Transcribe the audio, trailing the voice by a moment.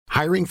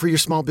Hiring for your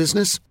small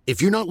business?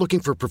 If you're not looking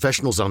for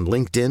professionals on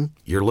LinkedIn,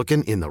 you're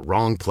looking in the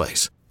wrong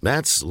place.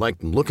 That's like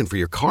looking for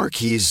your car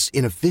keys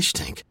in a fish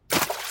tank.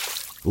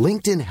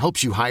 LinkedIn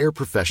helps you hire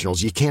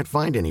professionals you can't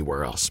find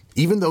anywhere else,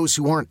 even those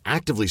who aren't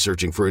actively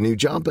searching for a new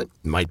job but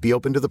might be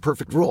open to the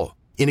perfect role.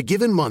 In a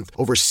given month,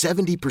 over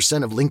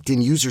 70% of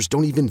LinkedIn users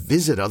don't even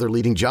visit other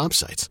leading job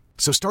sites.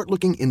 So start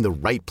looking in the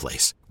right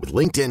place. With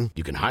LinkedIn,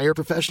 you can hire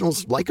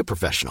professionals like a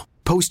professional.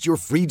 Post your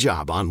free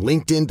job on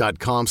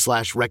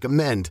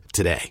linkedin.com/recommend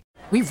today.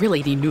 We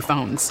really need new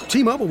phones.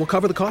 T-Mobile will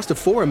cover the cost of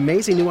 4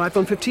 amazing new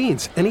iPhone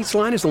 15s, and each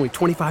line is only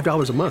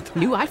 $25 a month.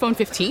 New iPhone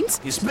 15s?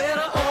 It's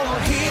better over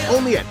here.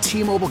 Only at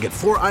T-Mobile, get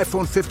 4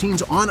 iPhone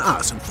 15s on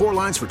us and 4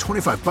 lines for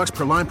 $25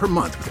 per line per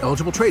month with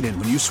eligible trade-in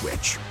when you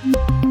switch.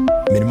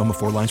 Minimum of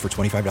 4 lines for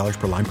 $25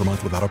 per line per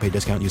month with autopay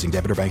discount using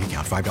debit or bank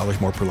account.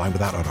 $5 more per line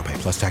without autopay,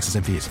 plus taxes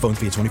and fees. Phone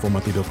fee at 24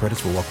 monthly bill credits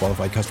for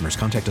well-qualified customers.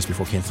 Contact us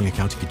before canceling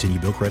account to continue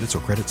bill credits or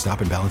credit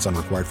stop and balance on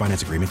required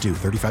finance agreement due.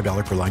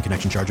 $35 per line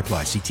connection charge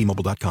applies. See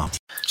T-Mobile.com.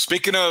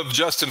 Speaking of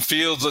Justin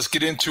Fields, let's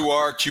get into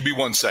our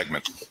QB1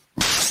 segment.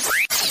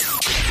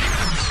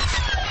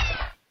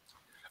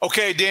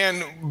 Okay,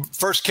 Dan,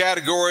 first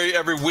category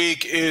every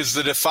week is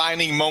the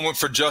defining moment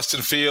for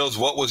Justin Fields.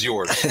 What was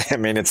yours? I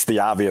mean, it's the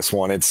obvious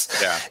one. It's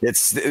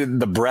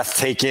the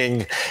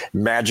breathtaking,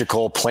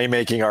 magical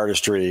playmaking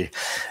artistry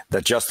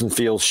that Justin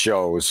Fields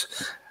shows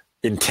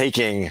in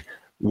taking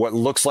what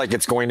looks like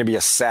it's going to be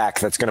a sack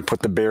that's going to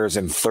put the Bears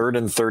in 3rd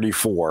and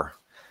 34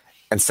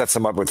 and sets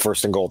them up with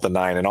 1st and goal at the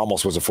 9 and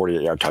almost was a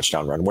 48-yard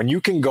touchdown run. When you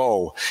can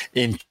go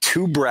in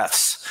 2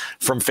 breaths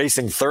from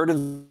facing 3rd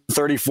and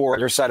 34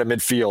 on your side of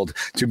midfield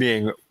to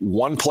being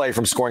 1 play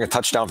from scoring a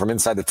touchdown from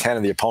inside the 10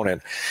 of the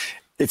opponent,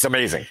 it's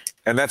amazing.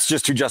 And that's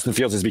just who Justin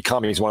Fields has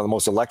become. He's one of the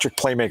most electric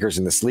playmakers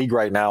in this league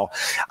right now.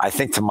 I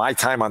think to my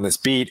time on this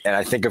beat, and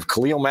I think of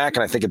Khalil Mack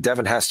and I think of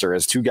Devin Hester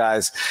as 2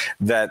 guys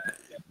that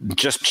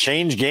just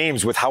change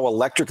games with how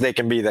electric they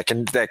can be, that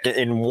can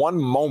in one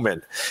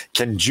moment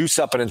can juice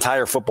up an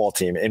entire football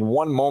team, in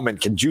one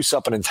moment can juice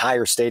up an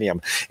entire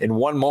stadium, in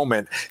one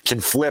moment can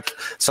flip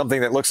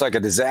something that looks like a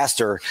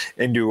disaster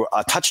into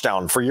a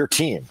touchdown for your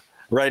team.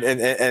 Right.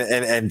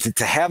 And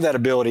to have that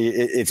ability,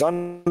 it's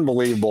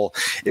unbelievable.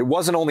 It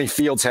wasn't only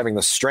Fields having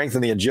the strength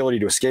and the agility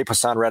to escape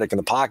Hassan Reddick in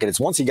the pocket. It's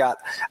once he got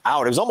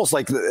out, it was almost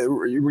like,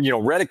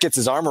 Reddick gets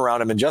his arm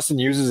around him and Justin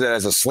uses it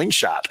as a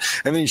slingshot.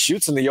 And then he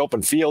shoots in the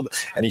open field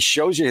and he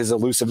shows you his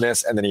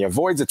elusiveness and then he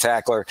avoids a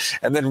tackler.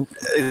 And then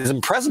as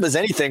impressive as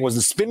anything was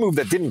the spin move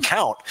that didn't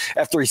count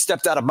after he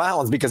stepped out of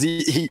bounds because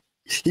he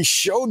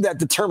showed that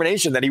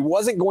determination that he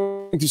wasn't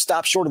going to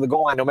stop short of the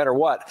goal line no matter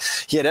what.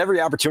 He had every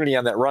opportunity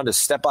on that run to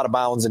step out of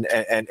bounds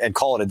and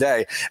call it a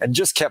day and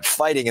just kept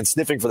fighting and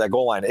sniffing for that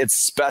goal line. It's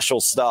special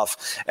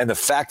stuff. And the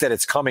fact that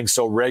it's coming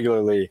so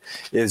regularly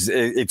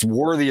it's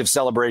worthy of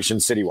celebration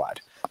citywide.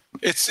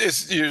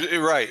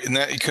 You're right. And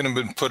that you couldn't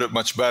have put it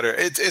much better.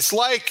 It's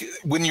like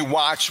when you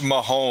watch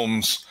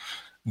Mahomes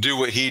do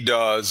what he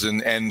does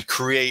and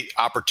create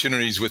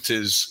opportunities with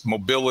his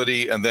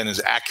mobility and then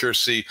his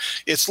accuracy.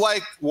 It's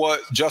like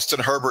what Justin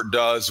Herbert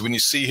does when you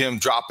see him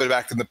drop it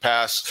back in the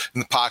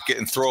pocket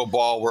and throw a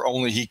ball where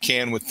only he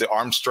can with the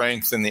arm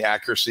strength and the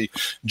accuracy.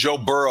 Joe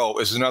Burrow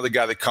is another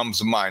guy that comes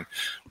to mind.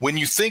 When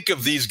you think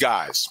of these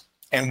guys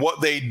and what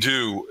they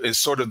do is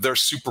sort of their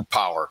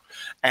superpower,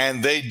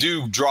 and they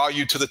do draw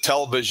you to the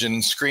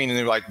television screen and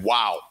they're like,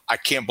 wow, I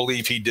can't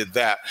believe he did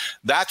that.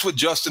 That's what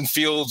Justin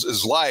Fields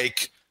is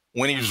like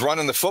when he's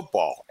running the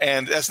football.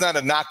 And that's not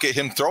a knock at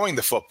him throwing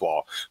the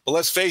football. But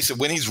let's face it,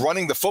 when he's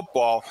running the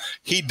football,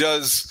 he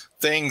does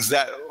things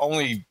that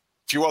only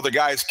few other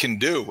guys can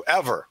do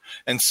ever.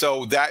 And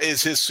so that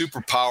is his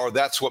superpower.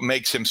 That's what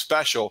makes him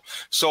special.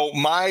 So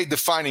my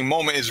defining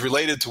moment is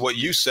related to what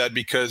you said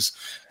because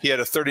he had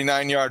a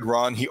 39-yard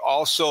run. He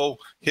also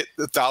hit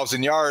the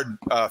 1,000-yard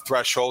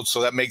threshold, so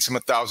that makes him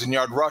a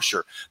 1,000-yard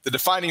rusher. The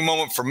defining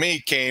moment for me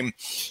came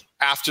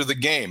after the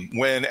game,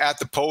 when at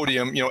the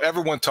podium,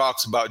 everyone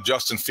talks about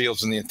Justin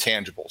Fields and the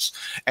intangibles.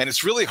 And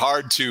it's really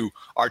hard to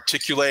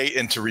articulate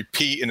and to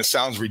repeat, and it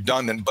sounds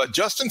redundant, but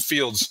Justin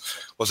Fields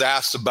was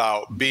asked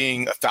about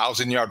being a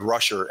 1,000-yard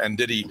rusher and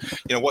did he,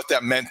 what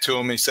that meant to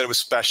him. He said it was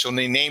special, and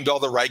he named all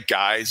the right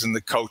guys and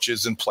the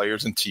coaches and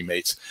players and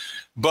teammates.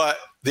 But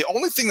the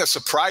only thing that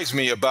surprised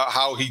me about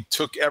how he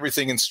took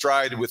everything in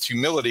stride with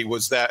humility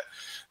was that,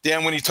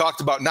 Dan, when he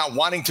talked about not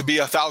wanting to be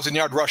a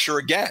 1,000-yard rusher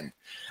again,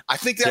 I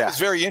think that was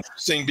very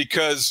interesting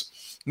because,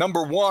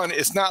 number one,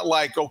 it's not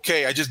like,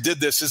 okay, I just did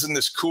this. Isn't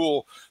this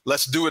cool?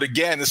 Let's do it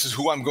again. This is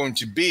who I'm going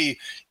to be.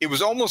 It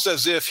was almost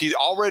as if he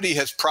already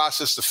has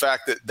processed the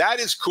fact that that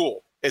is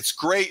cool. It's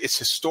great. It's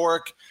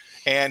historic.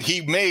 And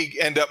he may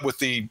end up with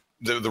the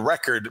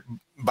record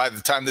by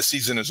the time the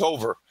season is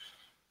over.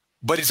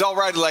 But he's all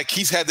right. Like,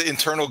 he's had the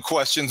internal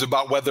questions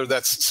about whether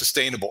that's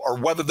sustainable or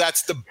whether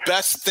that's the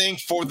best thing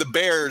for the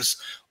Bears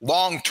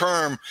long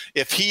term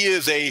if he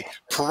is a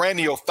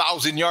perennial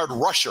 1,000-yard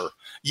rusher.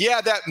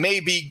 Yeah, that may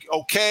be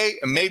okay,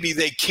 and maybe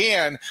they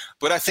can,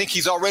 but I think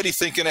he's already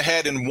thinking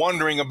ahead and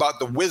wondering about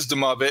the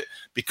wisdom of it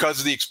because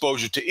of the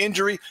exposure to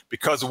injury,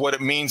 because of what it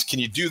means. Can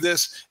you do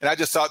this? And I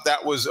just thought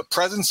that was a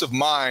presence of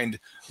mind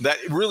that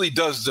really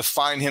does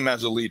define him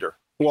as a leader.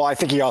 Well, I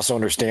think he also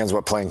understands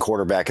what playing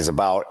quarterback is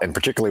about, and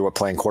particularly what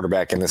playing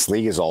quarterback in this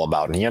league is all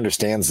about. And he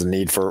understands the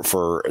need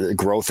for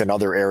growth in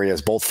other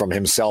areas, both from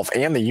himself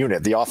and the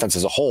unit, the offense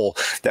as a whole,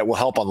 that will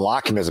help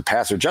unlock him as a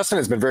passer. Justin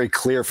has been very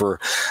clear for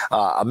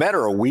a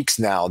matter of weeks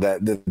now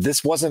that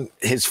this wasn't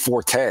his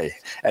forte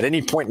at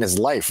any point in his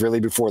life, really,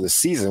 before the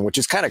season, which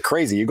is kind of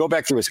crazy. You go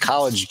back through his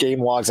college game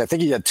logs. I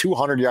think he had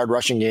 200-yard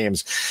rushing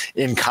games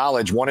in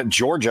college, one at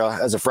Georgia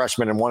as a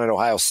freshman and one at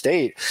Ohio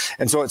State.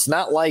 And so it's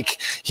not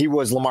like he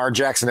was Lamar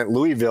Jackson at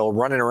Louisville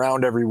running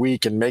around every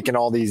week and making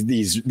all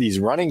these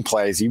running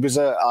plays. He was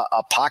a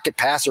pocket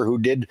passer who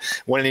did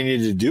what he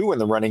needed to do in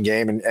the running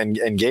game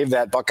and gave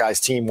that Buckeyes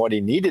team what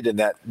he needed in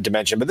that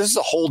dimension. But this is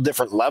a whole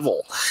different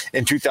level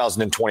in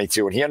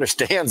 2022, and he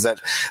understands that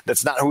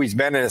that's not who he's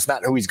been and it's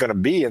not who he's going to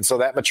be. And so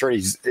that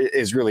maturity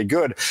is really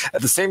good.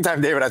 At the same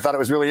time, David, I thought it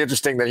was really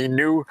interesting that he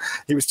knew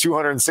he was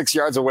 206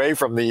 yards away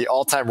from the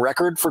all-time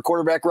record for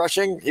quarterback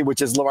rushing,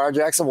 which is Lamar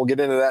Jackson. We'll get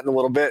into that in a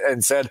little bit,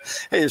 and said,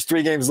 hey, there's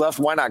 3 games left.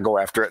 Why not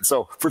go after it?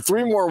 So for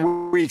 3 more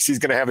weeks, he's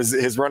going to have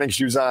his running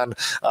shoes on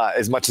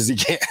as much as he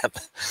can.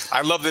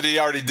 I love that he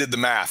already did the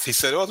math. He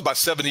said, it's about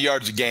 70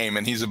 yards a game,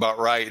 and he's about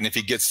right. And if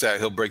he gets that,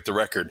 he'll break the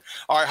record.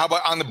 All right, how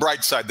about on the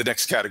bright side, the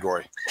next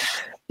category?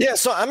 Yeah,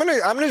 so I'm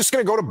just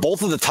gonna go to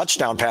both of the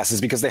touchdown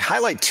passes because they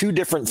highlight 2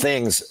 different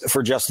things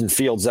for Justin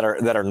Fields that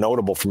are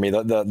notable for me.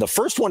 The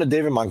first one to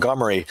David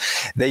Montgomery,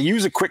 they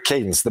use a quick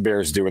cadence, the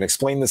Bears do, and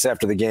explain this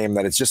after the game,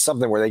 that it's just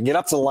something where they can get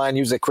up to the line,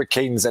 use a quick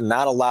cadence, and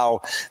not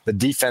allow the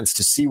defense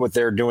to see what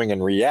they're doing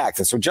and react.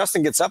 And so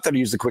Justin gets up there to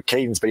use the quick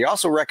cadence, but he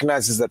also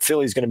recognizes that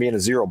Philly's going to be in a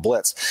 0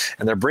 blitz,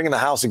 and they're bringing the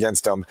house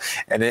against him.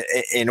 And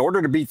in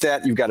order to beat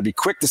that, you've got to be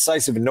quick,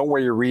 decisive, and know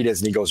where your read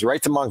is. And he goes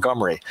right to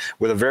Montgomery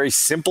with a very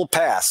simple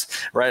pass.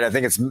 Right, I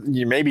think it's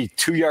maybe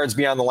 2 yards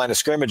beyond the line of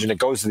scrimmage, and it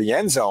goes to the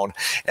end zone.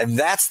 And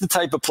that's the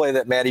type of play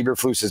that Matt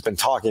Eberflus has been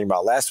talking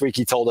about. Last week,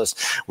 he told us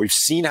we've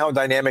seen how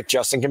dynamic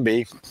Justin can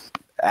be.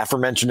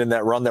 Aforementioned in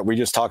that run that we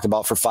just talked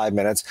about for 5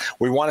 minutes.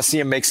 We want to see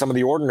him make some of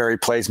the ordinary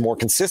plays more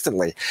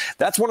consistently.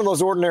 That's one of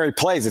those ordinary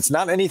plays. It's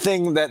not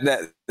anything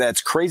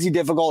that's crazy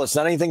difficult. It's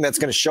not anything that's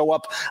going to show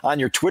up on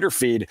your Twitter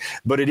feed,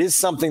 but it is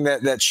something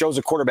that shows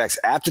a quarterback's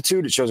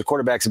aptitude. It shows a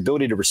quarterback's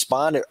ability to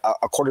respond,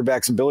 a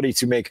quarterback's ability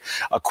to make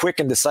a quick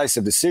and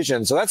decisive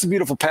decision. So that's a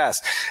beautiful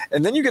pass.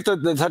 And then you get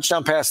the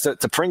touchdown pass to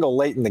Pringle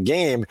late in the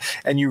game,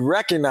 and you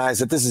recognize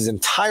that this is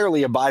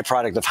entirely a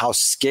byproduct of how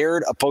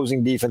scared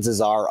opposing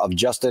defenses are of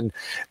Justin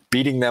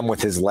beating them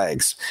with his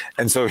legs.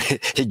 And so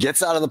he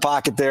gets out of the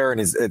pocket there,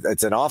 and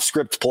it's an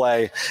off-script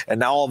play. And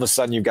now all of a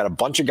sudden you've got a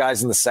bunch of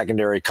guys in the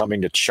secondary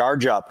coming to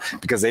charge up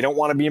because they don't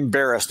want to be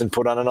embarrassed and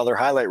put on another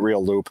highlight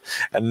reel loop.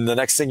 And the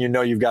next thing you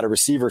know, you've got a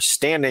receiver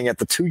standing at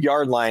the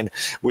 2-yard line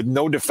with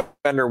no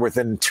defender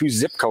within 2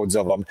 zip codes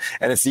of them.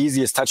 And it's the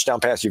easiest touchdown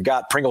pass you've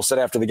got. Pringle said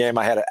after the game,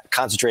 I had to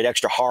concentrate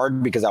extra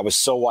hard because I was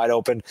so wide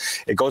open.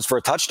 It goes for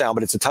a touchdown,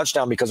 but it's a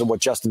touchdown because of what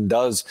Justin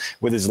does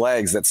with his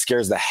legs that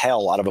scares the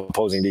hell out of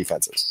opposing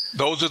defenses.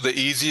 Those are the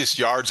easiest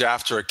yards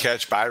after a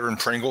catch Byron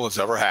Pringle has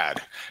ever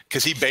had,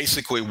 because he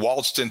basically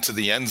waltzed into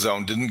the end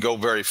zone, didn't go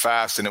very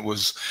fast, and it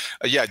was,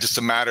 just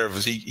a matter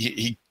of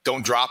he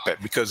don't drop it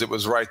because it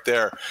was right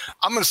there.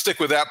 I'm going to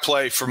stick with that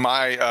play for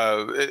my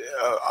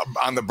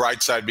on the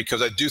bright side,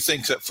 because I do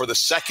think that for the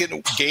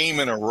second game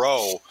in a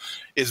row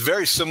is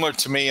very similar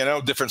to me. I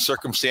know different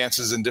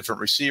circumstances and different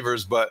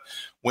receivers, but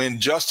when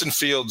Justin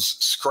Fields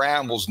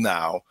scrambles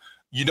now,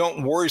 you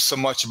don't worry so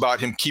much about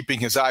him keeping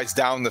his eyes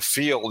down the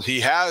field. He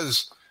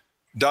has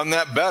done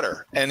that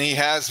better, and he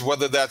has,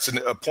 whether that's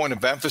a point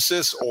of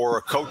emphasis or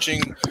a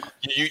coaching.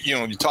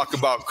 You talk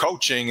about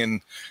coaching,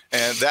 and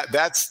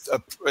that's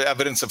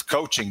evidence of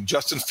coaching.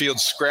 Justin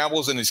Fields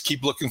scrambles and he's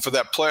keep looking for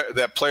that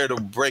player to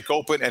break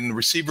open, and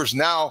receivers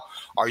now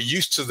are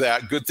used to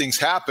that. Good things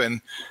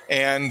happen,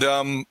 and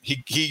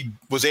he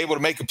was able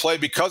to make a play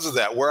because of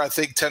that. Where I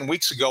think 10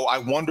 weeks ago, I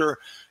wonder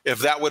if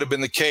that would have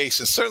been the case.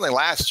 And certainly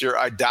last year,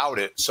 I doubt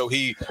it. So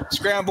he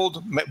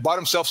scrambled, bought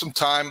himself some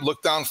time,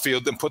 looked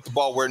downfield, and put the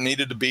ball where it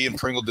needed to be, and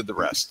Pringle did the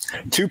rest.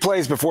 2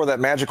 plays before that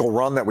magical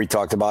run that we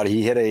talked about,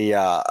 he hit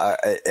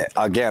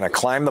a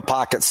climb the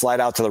pocket, slide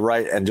out to the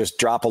right, and just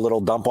drop a little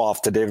dump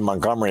off to David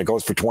Montgomery. It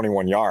goes for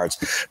 21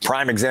 yards.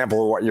 Prime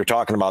example of what you're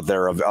talking about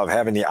there, of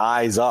having the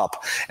eyes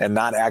up and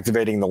not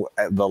activating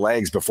the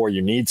legs before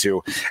you need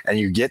to. And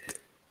you get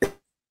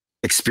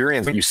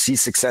experience, you see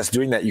success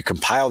doing that. You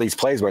compile these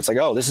plays where it's like,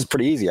 oh, this is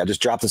pretty easy. I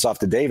just dropped this off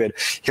to David.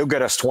 He'll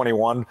get us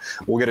 21.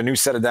 We'll get a new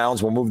set of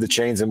downs. We'll move the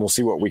chains, and we'll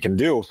see what we can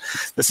do.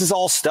 This is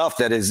all stuff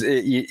that is,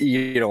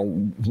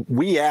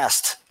 we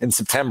asked in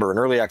September and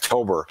early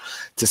October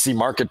to see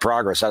market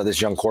progress out of this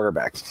young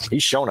quarterback.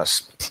 He's shown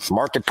us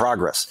market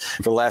progress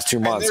for the last 2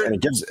 months. And it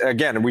gives,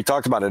 again, we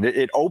talked about it,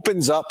 it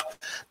opens up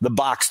the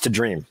box to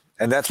dream.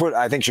 And that's what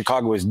I think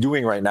Chicago is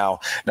doing right now.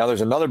 Now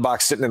there's another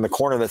box sitting in the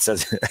corner that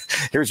says,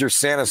 here's your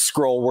Santa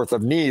scroll worth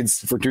of needs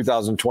for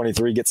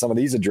 2023. Get some of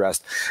these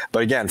addressed.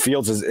 But again,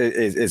 Fields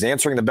is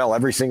answering the bell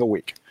every single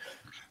week.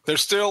 There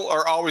still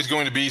are always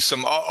going to be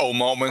some uh-oh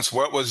moments.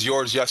 What was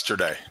yours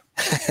yesterday?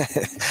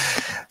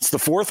 It's the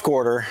fourth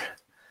quarter.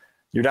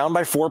 You're down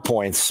by 4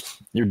 points.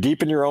 You're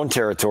deep in your own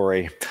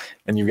territory,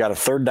 and you've got a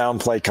third down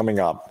play coming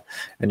up.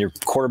 And your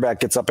quarterback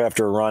gets up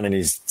after a run, and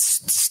he's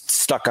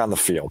stuck on the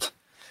field.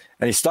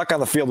 And he's stuck on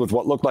the field with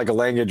what looked like a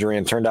leg injury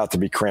and turned out to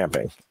be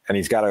cramping. And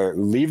he's got to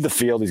leave the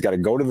field. He's got to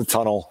go to the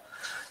tunnel,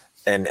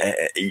 and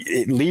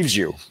it leaves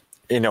you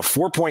in a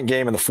 4-point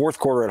game in the fourth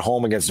quarter at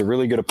home against a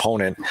really good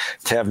opponent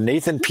to have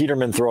Nathan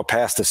Peterman throw a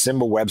pass to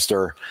Simba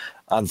Webster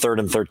on 3rd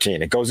and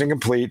 13. It goes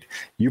incomplete.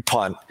 You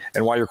punt.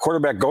 And while your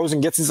quarterback goes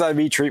and gets his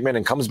IV treatment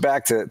and comes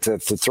back to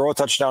throw a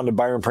touchdown to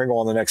Byron Pringle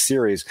on the next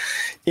series,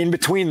 in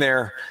between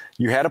there,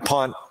 you had a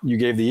punt. You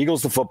gave the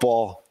Eagles the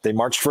football. They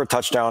marched for a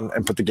touchdown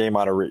and put the game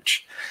out of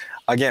reach.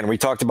 Again, we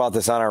talked about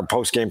this on our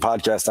post-game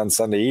podcast on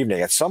Sunday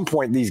evening. At some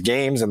point, these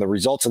games and the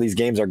results of these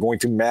games are going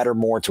to matter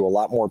more to a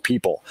lot more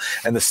people,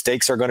 and the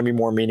stakes are going to be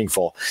more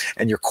meaningful.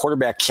 And your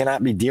quarterback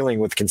cannot be dealing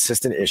with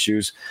consistent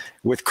issues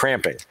with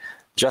cramping.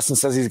 Justin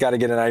says he's got to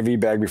get an IV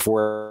bag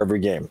before every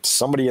game.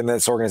 Somebody in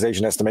this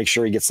organization has to make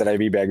sure he gets that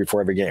IV bag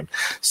before every game.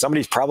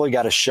 Somebody's probably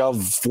got to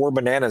shove 4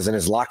 bananas in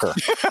his locker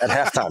at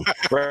halftime,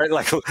 right?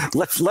 Like,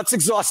 let's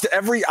exhaust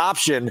every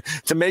option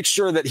to make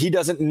sure that he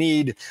doesn't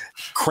need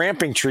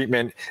cramping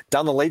treatment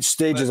down the late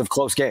stages of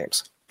close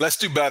games. Let's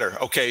do better.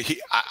 Okay,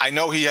 I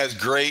know he has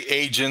great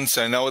agents.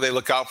 I know they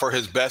look out for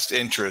his best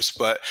interests,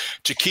 but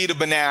Chiquita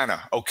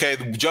Banana, okay,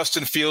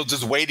 Justin Fields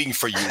is waiting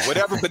for you.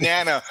 Whatever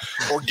banana,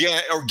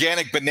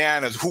 organic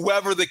bananas,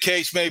 whoever the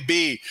case may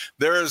be,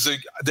 there is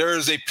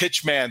a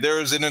pitch man, there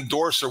is an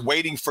endorser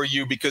waiting for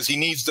you because he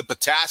needs the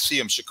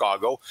potassium,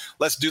 Chicago.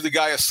 Let's do the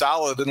guy a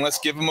solid and let's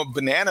give him a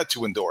banana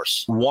to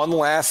endorse. One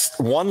less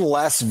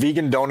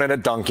vegan donut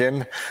at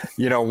Dunkin',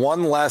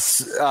 one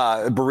less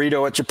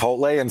burrito at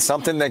Chipotle, and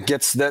something that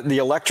gets the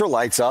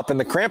electrolytes up and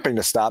the cramping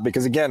to stop,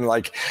 because again,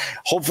 like,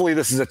 hopefully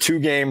this is a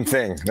 2-game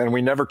thing and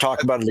we never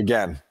talk about it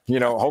again.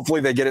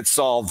 Hopefully they get it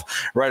solved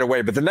right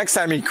away. But the next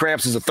time he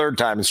cramps is a third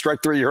time, and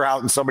strike 3, you're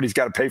out, and somebody's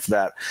got to pay for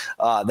that.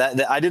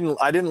 I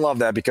didn't love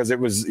that, because it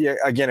was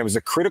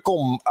a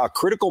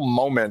critical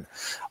moment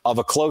of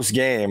a close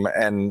game.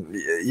 And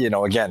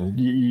again,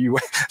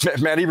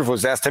 Matt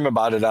Eberflus asked him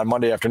about it on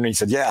Monday afternoon. He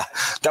said, "Yeah,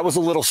 that was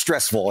a little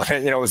stressful."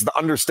 It was the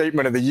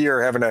understatement of the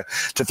year, having to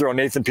throw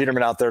Nathan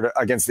Peterman out there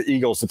against the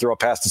Eagles to throw a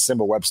pass to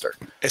Simba Webster.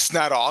 It's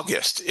not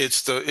August.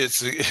 It's a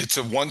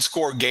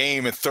 1-score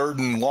game at 3rd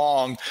and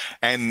long,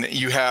 and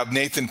you have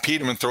Nathan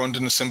Peterman thrown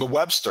to Simba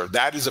Webster.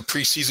 That is a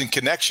preseason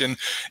connection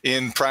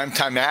in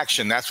primetime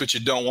action. That's what you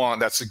don't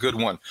want. That's a good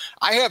one.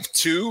 I have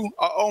 2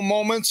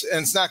 moments,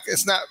 and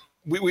it's not.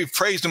 We've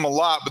praised him a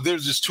lot, but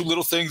there's just 2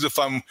 little things if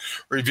I'm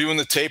reviewing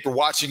the tape or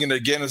watching it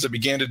again, as I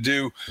began to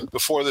do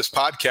before this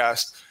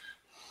podcast.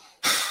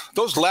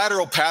 Those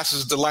lateral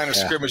passes at the line of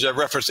scrimmage I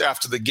referenced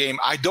after the game,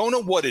 I don't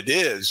know what it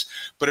is,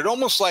 but it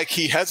almost like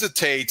he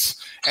hesitates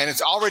and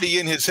it's already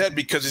in his head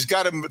because he's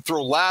got to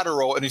throw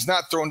lateral and he's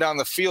not throwing down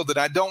the field. And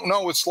I don't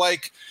know. It's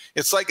like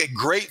a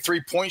great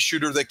 3-point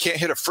shooter that can't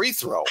hit a free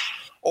throw,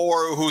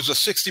 or who's a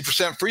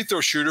 60% free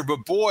throw shooter,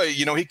 but boy,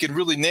 he can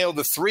really nail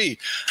the 3.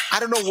 I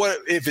don't know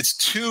if it's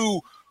too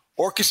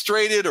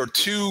orchestrated or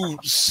too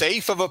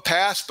safe of a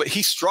pass, but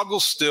he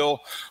struggles still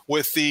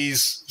with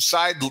these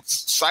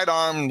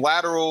sidearm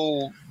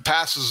lateral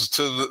passes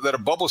that are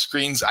bubble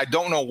screens. I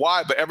don't know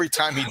why, but every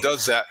time he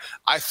does that,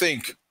 I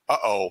think,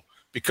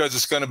 because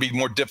it's going to be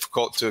more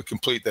difficult to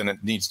complete than it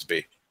needs to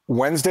be.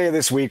 Wednesday of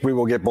this week, we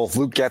will get both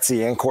Luke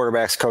Getsy and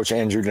quarterbacks coach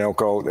Andrew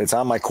Dinoco. It's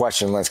on my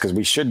question list because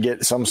we should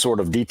get some sort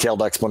of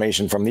detailed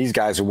explanation from these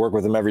guys who work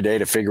with him every day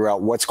to figure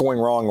out what's going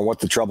wrong and what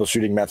the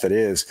troubleshooting method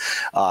is.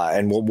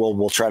 And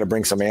we'll try to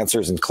bring some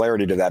answers and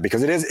clarity to that,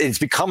 because it's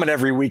become an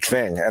every week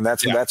thing, and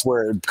that's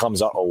where it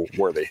becomes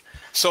worthy.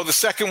 So the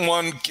second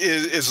one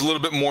is a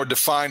little bit more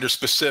defined or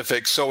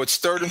specific. So it's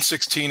 3rd and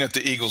 16 at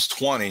the Eagles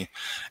 20.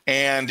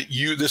 And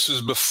this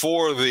is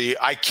before the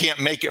I can't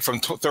make it from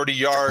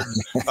 30-yard,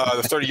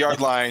 the 30-yard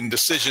line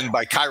decision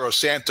by Cairo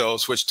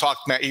Santos, which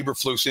talked Matt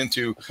Eberflus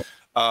into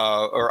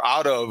or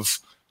out of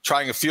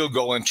trying a field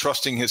goal and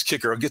trusting his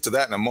kicker. I'll get to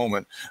that in a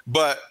moment.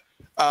 But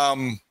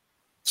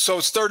so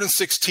it's 3rd and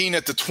 16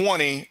 at the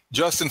 20.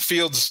 Justin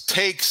Fields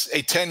takes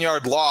a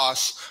 10-yard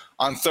loss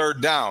on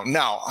 3rd down.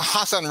 Now,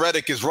 Hassan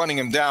Reddick is running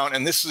him down,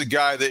 and this is a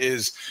guy that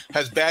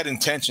has bad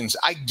intentions.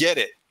 I get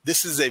it.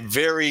 This is a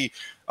very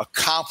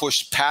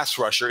accomplished pass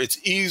rusher. It's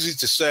easy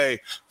to say,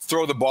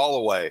 throw the ball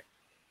away.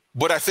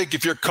 But I think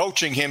if you're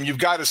coaching him, you've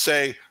got to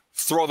say,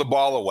 throw the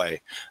ball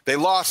away. They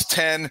lost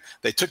 10.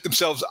 They took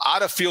themselves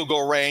out of field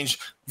goal range.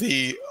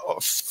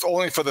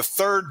 Only for the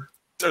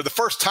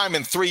first time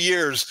in 3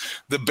 years,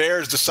 the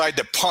Bears decide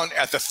to punt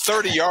at the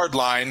 30-yard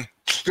line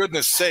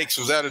goodness sakes,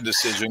 was that a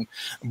decision?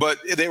 But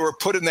they were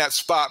put in that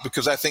spot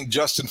because I think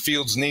Justin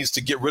Fields needs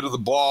to get rid of the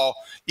ball,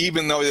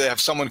 even though they have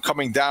someone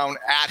coming down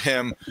at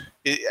him.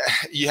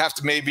 You have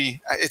to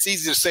it's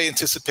easy to say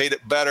anticipate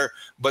it better,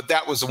 but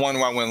that was the one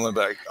where I went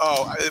like,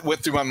 it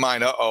went through my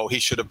mind, he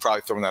should have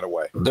probably thrown that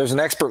away. There's an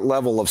expert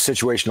level of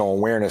situational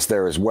awareness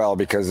there as well,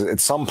 because at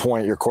some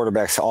point your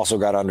quarterback's also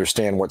got to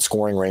understand what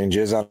scoring range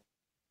is on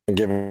a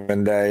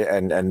given day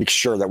and make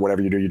sure that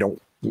whatever you do, you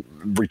don't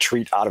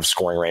retreat out of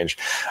scoring range.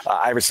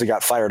 I obviously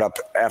got fired up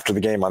after the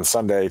game on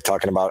Sunday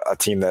talking about a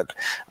team that,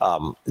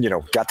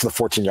 got to the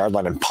 14-yard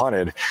line and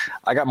punted.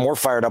 I got more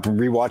fired up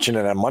rewatching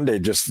it on Monday,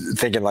 just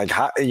thinking like,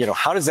 how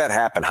does that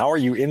happen? How are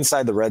you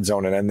inside the red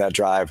zone and end that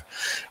drive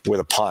with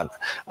a punt?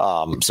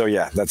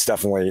 That's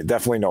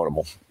definitely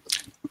notable.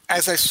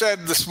 As I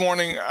said this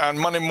morning on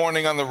Monday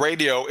morning on the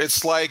radio,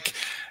 it's like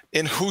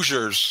in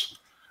Hoosiers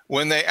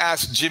when they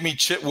asked Jimmy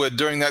Chitwood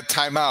during that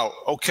timeout,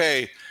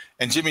 okay,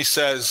 and Jimmy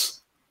says,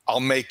 I'll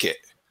make it.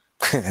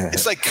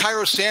 It's like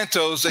Cairo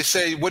Santos. They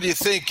say, what do you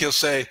think? He'll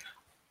say,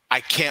 I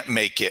can't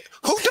make it.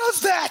 Who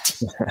does that?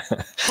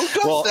 Who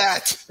does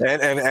that?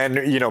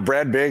 And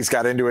Brad Biggs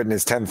got into it in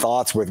his 10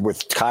 thoughts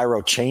with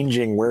Cairo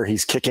changing where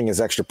he's kicking his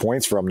extra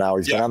points from. Now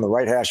he's been on the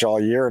right hash all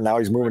year, and now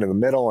he's moving to the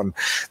middle, and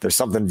there's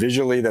something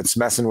visually that's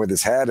messing with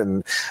his head.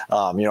 And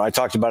I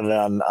talked about it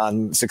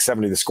on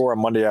 670 The Score on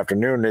Monday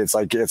afternoon. It's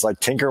like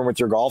tinkering with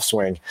your golf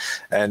swing,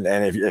 and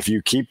if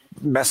you keep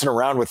messing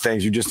around with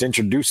things, you just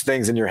introduce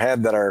things in your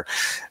head that are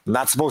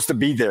not supposed to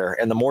be there.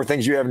 And the more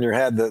things you have in your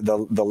head,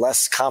 the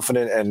less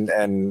confident and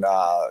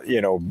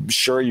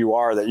sure you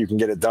are that you can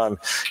get it done.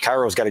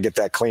 Cairo's got to get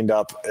that cleaned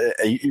up.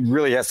 He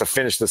really has to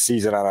finish the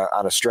season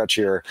on a stretch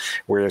here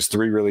where there's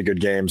 3 really good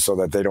games so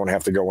that they don't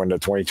have to go into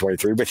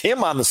 2023 with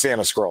him on the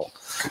Santa scroll.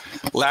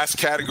 Last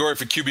category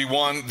for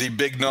QB1, the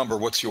big number.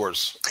 What's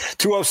yours?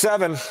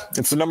 207.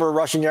 It's the number of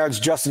rushing yards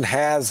Justin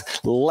has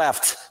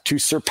left to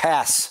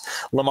surpass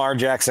Lamar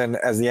Jackson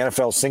as the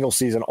NFL single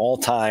season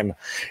all-time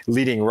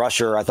leading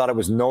rusher. I thought it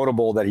was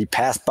notable that he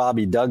passed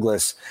Bobby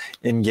Douglas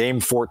in game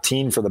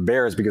 14 for the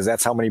Bears, because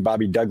that's how many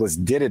Bobby Douglas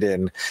did it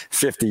in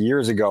 50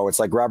 years ago. It's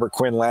like Robert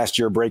Quinn last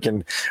year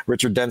breaking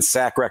Richard Dent's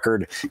sack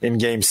record in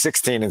game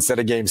 16 instead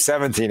of game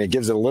 17. It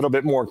gives it a little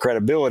bit more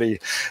credibility.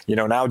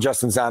 Now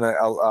Justin's on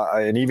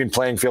an even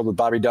playing field with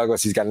Bobby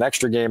Douglas. He's got an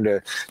extra game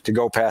to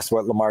go past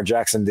what Lamar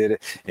Jackson did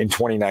in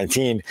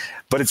 2019,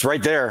 but it's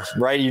right there,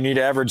 right? You need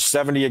to average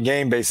 70 a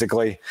game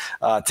basically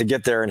to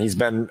get there. And he's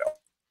been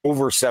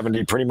over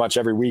 70 pretty much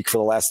every week for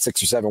the last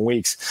 6 or 7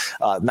 weeks.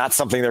 Not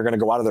something they're going to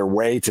go out of their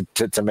way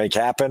to make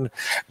happen.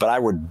 But I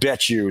would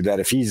bet you that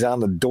if he's on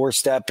the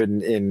doorstep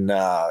in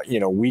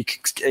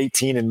week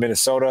 18 in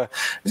Minnesota,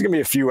 there's going to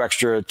be a few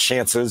extra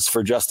chances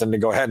for Justin to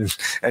go ahead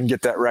and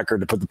get that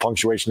record to put the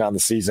punctuation on the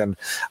season.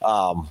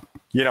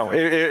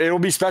 It'll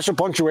be special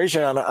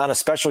punctuation on a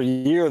special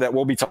year that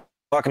we'll be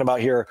talking about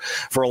here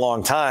for a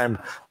long time.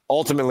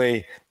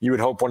 Ultimately, you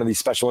would hope one of these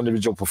special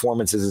individual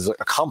performances is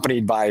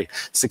accompanied by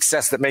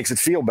success that makes it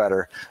feel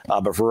better.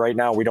 But for right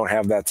now, we don't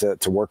have that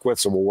to work with,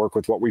 so we'll work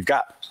with what we've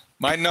got.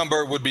 My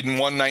number would be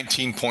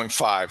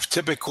 119.5.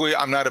 Typically,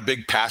 I'm not a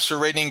big passer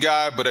rating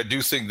guy, but I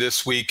do think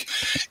this week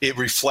it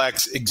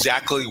reflects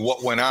exactly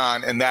what went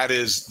on, and that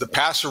is the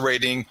passer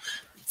rating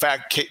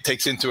fact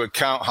takes into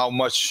account how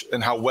much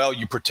and how well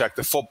you protect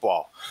the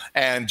football.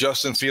 And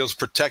Justin Fields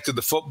protected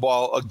the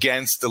football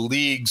against the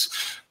league's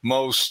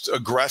most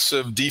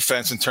aggressive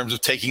defense in terms of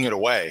taking it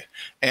away.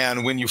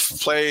 And when you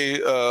play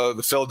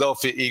the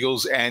Philadelphia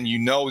Eagles and you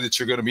know that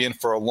you're going to be in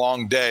for a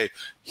long day,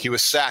 he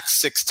was sacked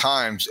 6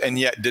 times and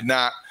yet did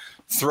not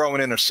throw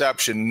an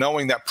interception,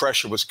 knowing that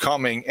pressure was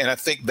coming. And I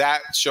think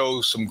that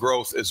shows some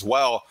growth as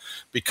well,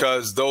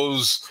 because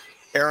those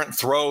errant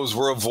throws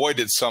were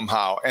avoided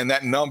somehow. And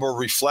that number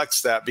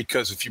reflects that,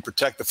 because if you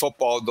protect the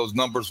football, those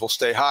numbers will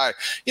stay high.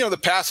 The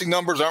passing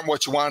numbers aren't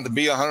what you wanted to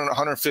be.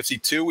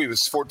 152. He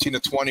was 14 to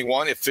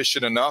 21,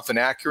 efficient enough and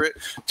accurate,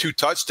 2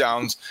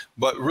 touchdowns.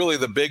 But really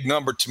the big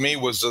number to me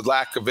was the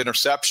lack of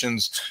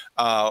interceptions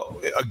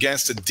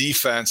against a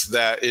defense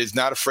that is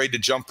not afraid to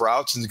jump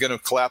routes and is going to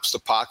collapse the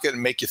pocket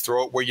and make you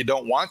throw it where you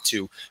don't want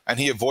to. And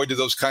he avoided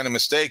those kind of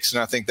mistakes.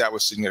 And I think that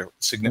was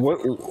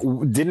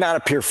significant. Did not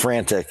appear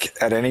frantic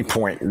at any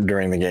point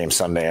during the game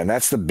Sunday. And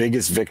that's the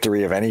biggest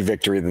victory of any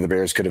victory that the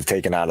Bears could have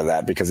taken out of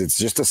that, because it's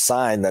just a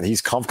sign that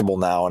he's comfortable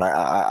now. And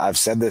I've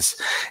said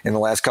this in the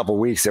last couple of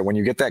weeks, that when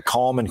you get that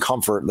calm and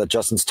comfort that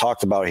Justin's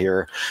talked about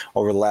here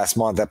over the last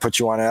month, that puts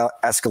you on an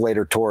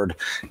escalator toward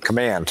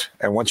command.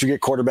 And once you get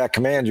quarterback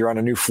command, you're on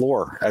a new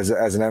floor as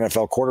an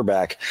NFL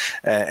quarterback.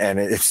 And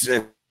it's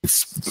a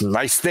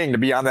nice thing to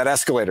be on that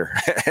escalator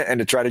and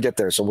to try to get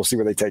there. So we'll see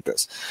where they take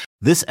this.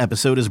 This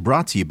episode is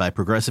brought to you by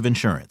Progressive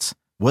Insurance.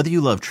 Whether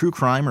you love true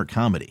crime or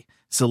comedy,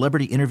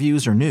 celebrity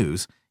interviews or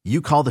news,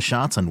 you call the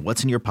shots on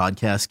what's in your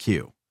podcast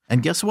queue.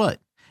 And guess what?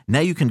 Now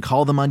you can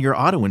call them on your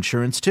auto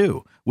insurance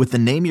too, with the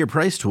Name Your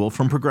Price tool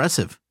from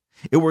Progressive.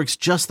 It works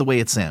just the way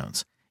it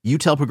sounds. You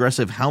tell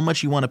Progressive how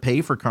much you want to pay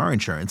for car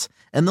insurance,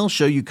 and they'll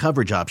show you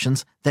coverage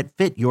options that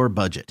fit your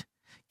budget.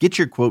 Get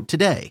your quote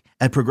today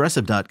at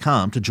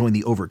Progressive.com to join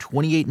the over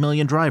 28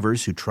 million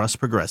drivers who trust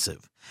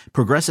Progressive.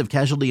 Progressive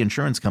Casualty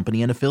Insurance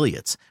Company and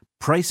Affiliates.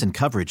 Price and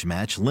coverage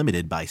match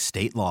limited by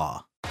state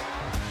law.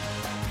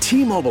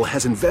 T-Mobile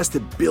has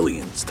invested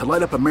billions to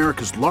light up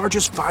America's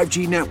largest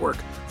 5G network,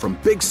 from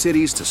big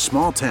cities to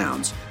small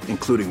towns,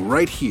 including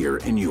right here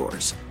in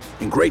yours.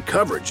 And great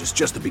coverage is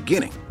just the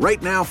beginning.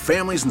 Right now,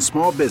 families and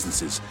small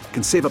businesses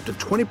can save up to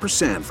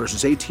 20%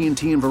 versus AT&T and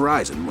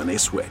Verizon when they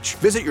switch.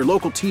 Visit your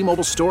local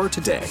T-Mobile store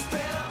today.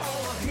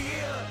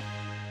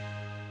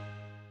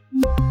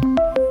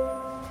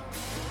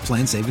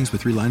 Plan savings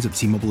with 3 lines of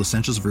T-Mobile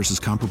Essentials versus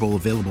comparable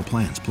available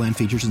plans. Plan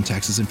features and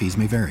taxes and fees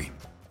may vary.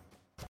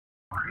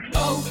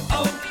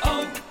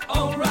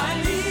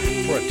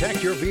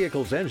 Protect your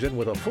vehicle's engine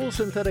with a full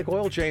synthetic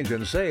oil change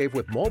and save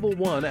with Mobil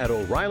 1 at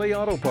O'Reilly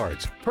Auto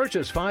Parts.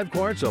 Purchase 5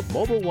 quarts of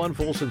Mobil 1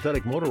 full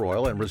synthetic motor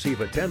oil and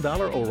receive a $10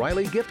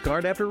 O'Reilly gift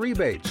card after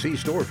rebate. See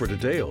store for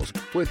details.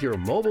 With your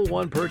Mobil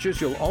 1 purchase,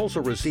 you'll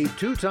also receive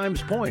 2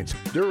 times points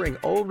during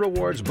O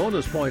Rewards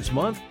Bonus Points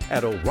Month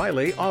at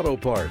O'Reilly Auto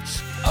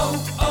Parts.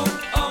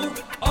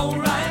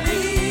 O'Reilly.